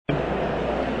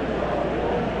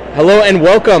Hello and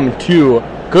welcome to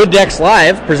Good Decks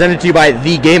Live, presented to you by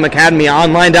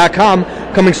TheGameAcademyOnline.com,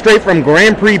 coming straight from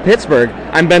Grand Prix Pittsburgh.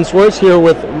 I'm Ben Swartz here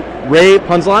with Ray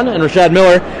Punzlan and Rashad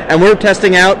Miller, and we're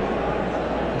testing out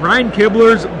Brian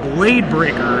Kibler's Blade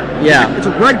Breaker. Yeah. It's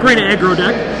a red-green aggro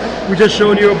deck. We just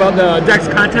showed you about the deck's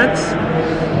contents,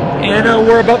 and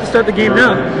we're about to start the game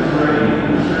now.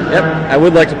 Yep, I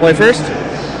would like to play first,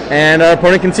 and our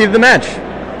opponent conceded the match.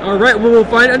 All right, well, we'll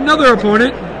find another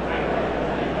opponent.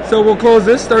 So we'll close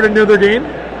this, start another game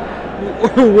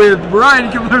with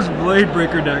Brian Kibler's Blade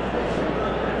Breaker deck.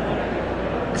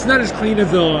 It's not as clean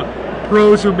as the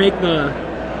pros who make the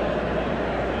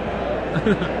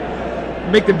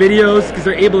videos because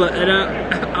they're able to edit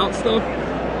out stuff.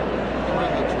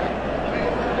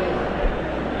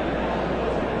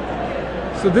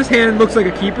 So this hand looks like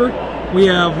a keeper. We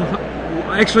have,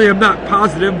 actually I'm not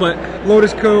positive, but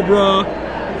Lotus Cobra.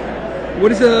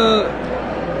 What is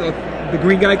the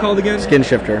green guy called again? Skin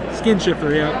Shifter. Skin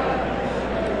Shifter, yeah.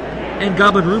 And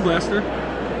Goblin Rune Blaster.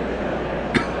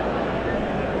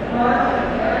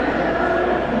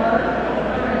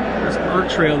 There's Art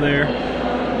Trail there.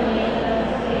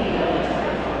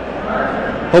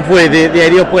 Hopefully the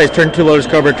ideal play is turn 2 Lotus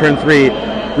Cobra, turn 3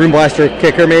 Rune Blaster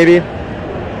Kicker maybe.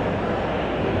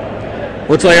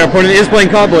 Looks like our opponent is playing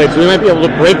Cod Blades, so we might be able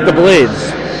to break the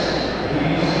blades.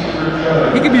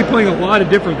 He could be playing a lot of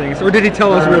different things. Or did he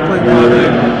tell us we were playing Cod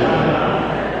Blades?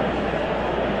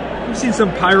 We've seen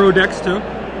some Pyro decks too.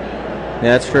 Yeah,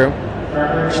 that's true.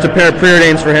 Just a pair of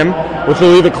Preordains for him, which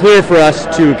will leave it clear for us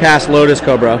to cast Lotus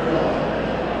Cobra.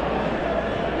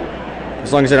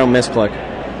 As long as I don't misclick.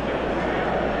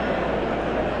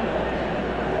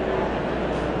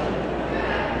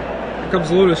 Here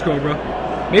comes Lotus Cobra.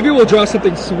 Maybe we'll draw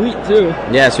something sweet too.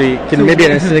 Yeah, so you can maybe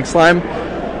an Acidic Slime.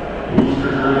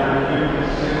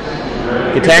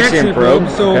 Gitaxian Probe.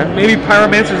 So okay. Maybe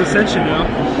Pyromancer's Ascension now.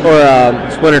 Or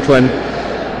Splinter Twin.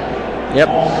 Yep.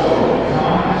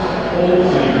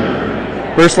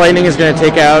 Burst Lightning is going to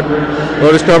take out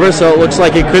Lotus Cobra, so it looks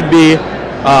like it could be,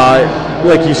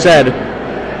 like you said.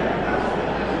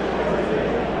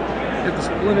 Get the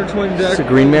Splinter Twin deck. It's a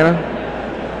green mana?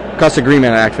 Costs a green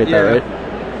mana to activate that, right?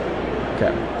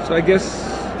 Okay. So I guess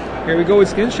here we go with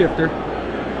Skin Shifter.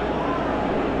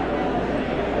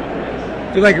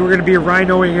 I feel like we're going to be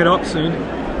rhinoing it up soon.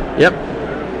 Yep.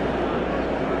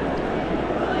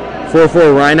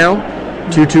 4/4 Rhino,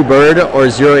 2/2 Bird, or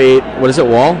 0/8, what is it,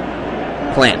 Wall?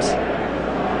 Plant.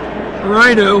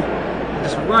 Rhino.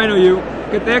 Just Rhino you.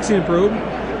 Get the Axiom Probe.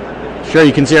 Sure,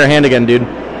 you can see our hand again, dude.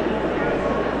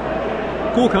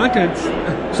 Cool contents.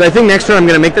 So I think next turn I'm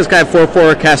going to make this guy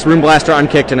 4/4, cast Rune Blaster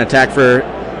unkicked, and attack for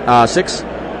 6.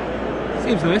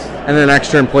 Seems nice. And then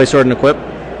next turn play Sword and Equip.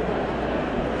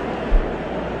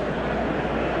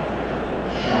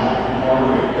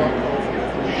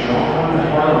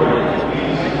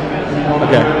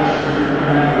 Okay.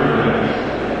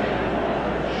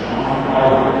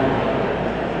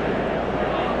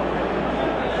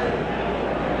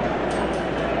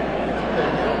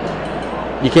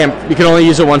 You can only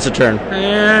use it once a turn.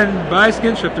 And buy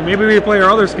Skin Shifter. Maybe we play our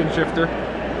other Skin Shifter.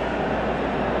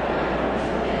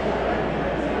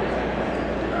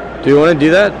 Do you want to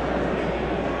do that?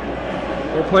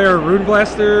 Or play our Rune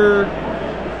Blaster.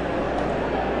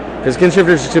 Because Skin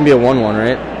Shifter is just going to be a 1/1,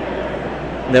 right?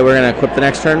 That we're going to equip the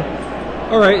next turn?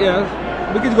 Alright, yeah.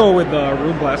 We could go with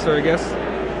Rune Blaster, I guess.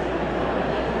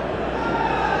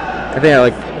 I think I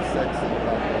like...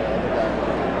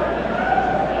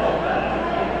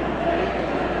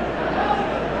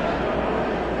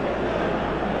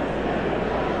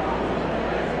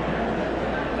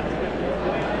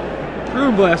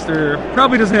 Rune Blaster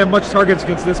probably doesn't have much targets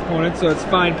against this opponent, so it's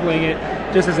fine playing it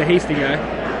just as a hasty guy.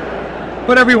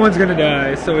 But everyone's gonna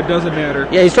die, so it doesn't matter.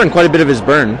 Yeah, he's trying quite a bit of his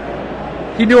burn.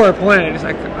 He knew our plan. He's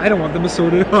like, I don't want them to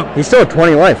sort it up. He's still at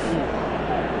 20 life.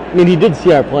 I mean, he did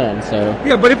see our plan, so...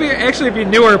 Yeah, but if he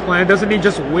knew our plan, doesn't he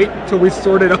just wait till we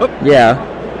sort it up? Yeah.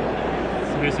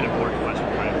 So here's an important question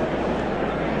for you.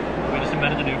 We just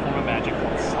invented a new form of magic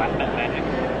called Slap Bet Magic,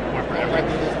 where for every...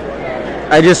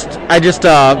 I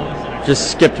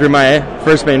just skipped through my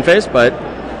first main phase, but...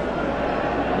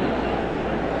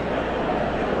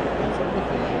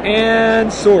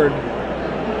 And Sword.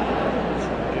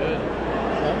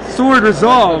 Sword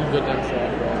Resolve.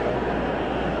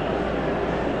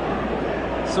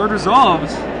 Sword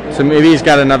resolves. So maybe he's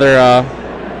got another,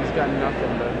 He's got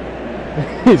nothing, but...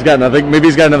 he's got nothing. Maybe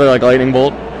he's got another, like, Lightning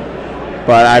Bolt.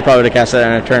 But I probably would have cast that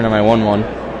in a turn on my 1/1.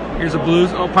 Here's a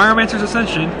blues. Oh, Pyromancer's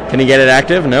Ascension. Can he get it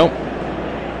active? Nope.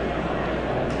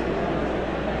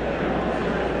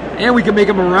 And we can make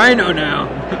him a Rhino now.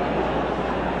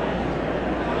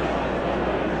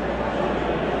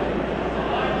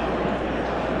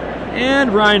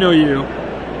 And Rhino U.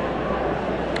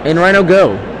 And Rhino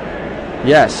go.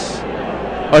 Yes.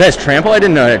 Oh, it has trample? I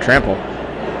didn't know it had trample.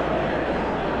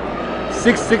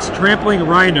 6'6" trampling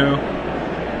Rhino.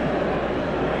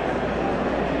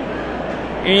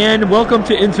 And welcome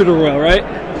to Into the Royal, right?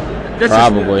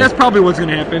 Probably. That's probably what's going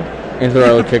to happen. Into the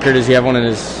Royal kicker. Does he have one in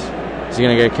his... Is he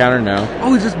going to get a counter? No.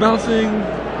 Oh, he's just bouncing.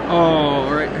 Oh,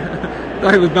 all right.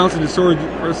 Thought he was bouncing his sword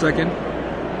for a second.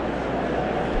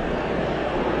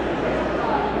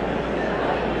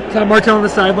 Tom Martell on the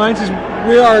sidelines.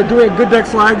 We are doing a Good Deck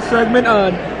Slide segment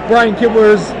on Brian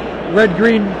Kibler's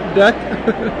red-green deck.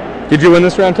 Did you win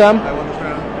this round, Tom? I won this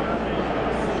round.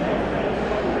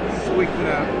 Squeaked it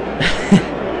out.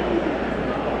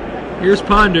 Here's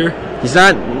Ponder. He's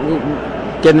not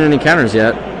getting any counters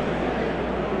yet.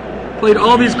 Played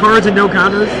all these cards and no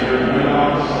counters.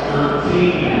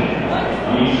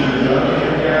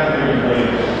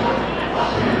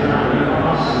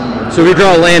 So if we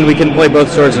draw a land, we can play both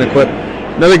swords and equip.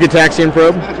 Another Gitaxian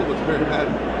probe. Actually, looks very bad.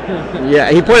 Yeah,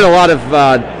 he played a lot of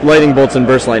lightning bolts and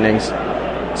burst lightnings.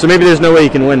 So maybe there's no way he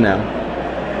can win now.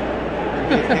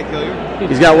 Can't kill you.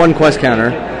 He's got one quest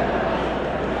counter.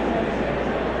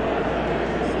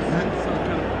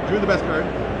 Drew the best card.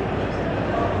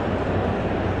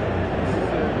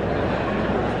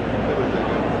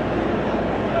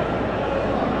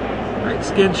 Alright,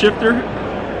 Skin Shifter.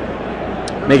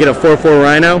 Make it a 4/4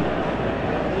 Rhino.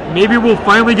 Maybe we'll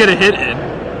finally get a hit in.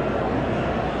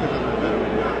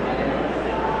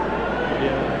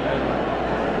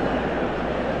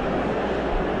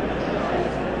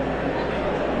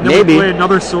 Then Maybe. we play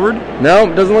another sword. No,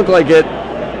 doesn't look like it.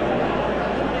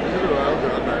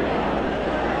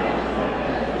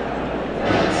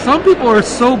 Some people are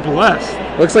so blessed.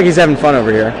 Looks like he's having fun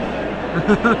over here.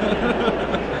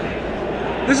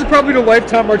 This is probably the life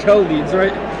Tom Martell leads,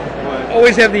 right? What?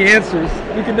 Always have the answers.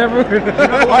 You can never.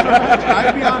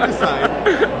 I'd be on this side.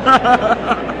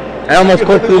 I almost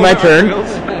clicked through my turn. Be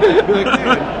like,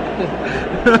 man,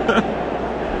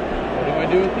 What do I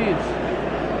do with these?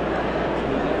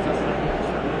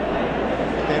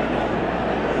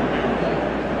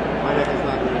 my deck is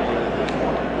not doing what it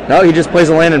is. No, he just plays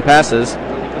a land and passes.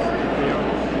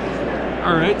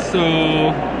 Alright,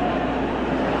 so.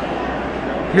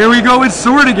 Here we go with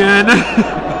sword again.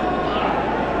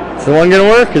 Is the one gonna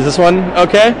work? Is this one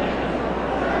okay?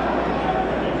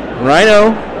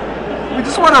 Rhino. We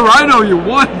just want to Rhino you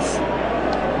once.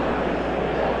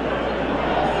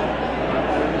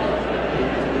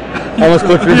 Almost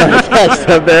clicked through my text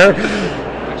up there.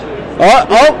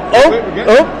 Oh.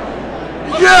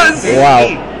 Yes! Wow.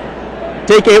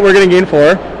 Take 8, we're gonna gain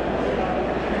 4.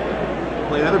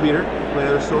 Play another beater. Play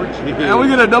another sword. And we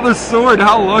get another sword.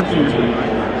 How lucky. You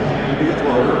get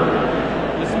 12.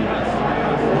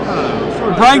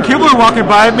 Brian Kibler walking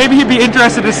by. Maybe he'd be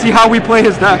interested to see how we play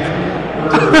his deck.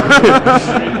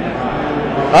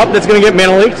 Up, that's gonna get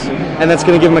mana leaks, and that's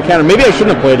gonna give him a counter. Maybe I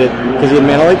shouldn't have played it because he had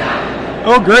mana leak.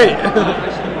 Oh, great. Yeah,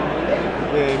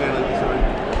 man, like the sword.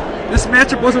 This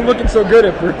matchup wasn't looking so good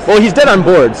at first. Well, he's dead on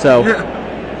board, so Yeah.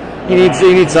 he needs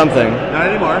something. Not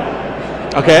anymore.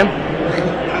 Okay.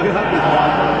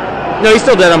 No, he's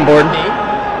still dead on board.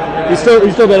 He's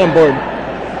still dead on board.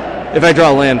 If I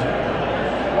draw a land,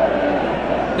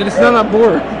 And it's not on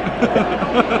board.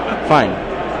 fine.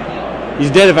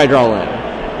 He's dead if I draw a land.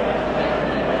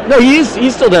 No,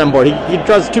 he's still dead on board. He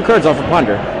draws 2 cards off of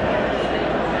Ponder.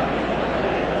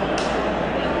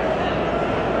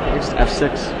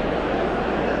 F6.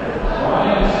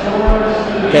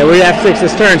 Okay, we're at F6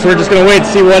 this turn, so we're just going to wait to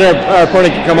see what our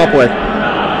opponent can come up with.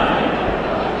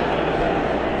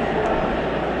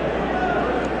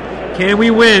 Can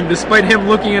we win despite him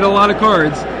looking at a lot of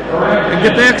cards? And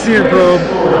get the Axion probe.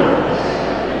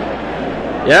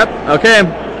 Yep, okay.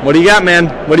 What do you got, man?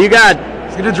 What do you got?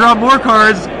 He's going to draw more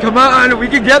cards. Come on, we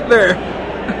can get there.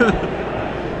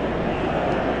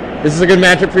 This is a good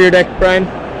matchup for your deck, Brian?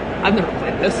 I've never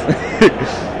played this.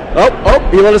 Oh,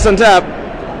 he let us untap.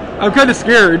 I'm kind of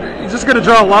scared. He's just going to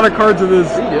draw a lot of cards of this.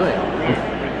 What are you doing?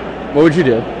 What would you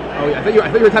do? Oh, yeah, I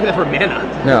thought you were tapping that for mana.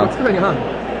 No. What's going on?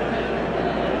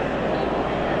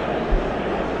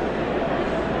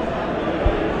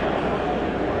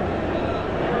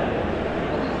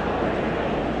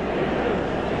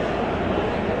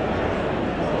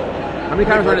 How many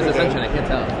counters are in his Ascension? I can't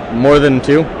tell. More than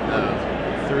 2? 3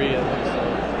 at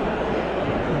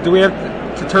least. Do we have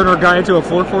to turn our guy into a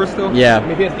 4/4 still? I Yeah.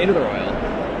 mean, if he has Into the Royal,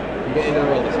 you get Into the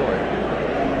Royal with the sword.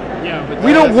 Yeah, but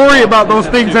we don't worry about those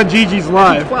things on GG's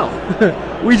Live. 12.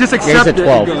 We just Yeah, accept he's at it.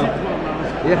 12. And go.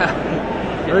 Yeah.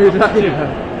 What are you talking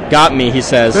about? Got me, he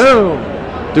says. Boom.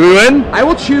 Do we win? I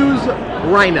will choose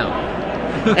Rhino.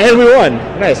 And we won.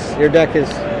 Nice. Your deck is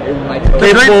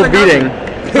capable of beating.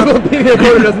 Beating the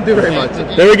opponent doesn't do very much.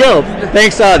 There we go.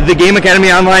 Thanks,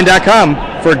 thegameacademyonline.com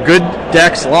for Good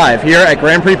Decks Live here at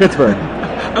Grand Prix Pittsburgh.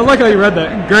 I like how you read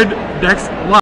that. Good Decks Live.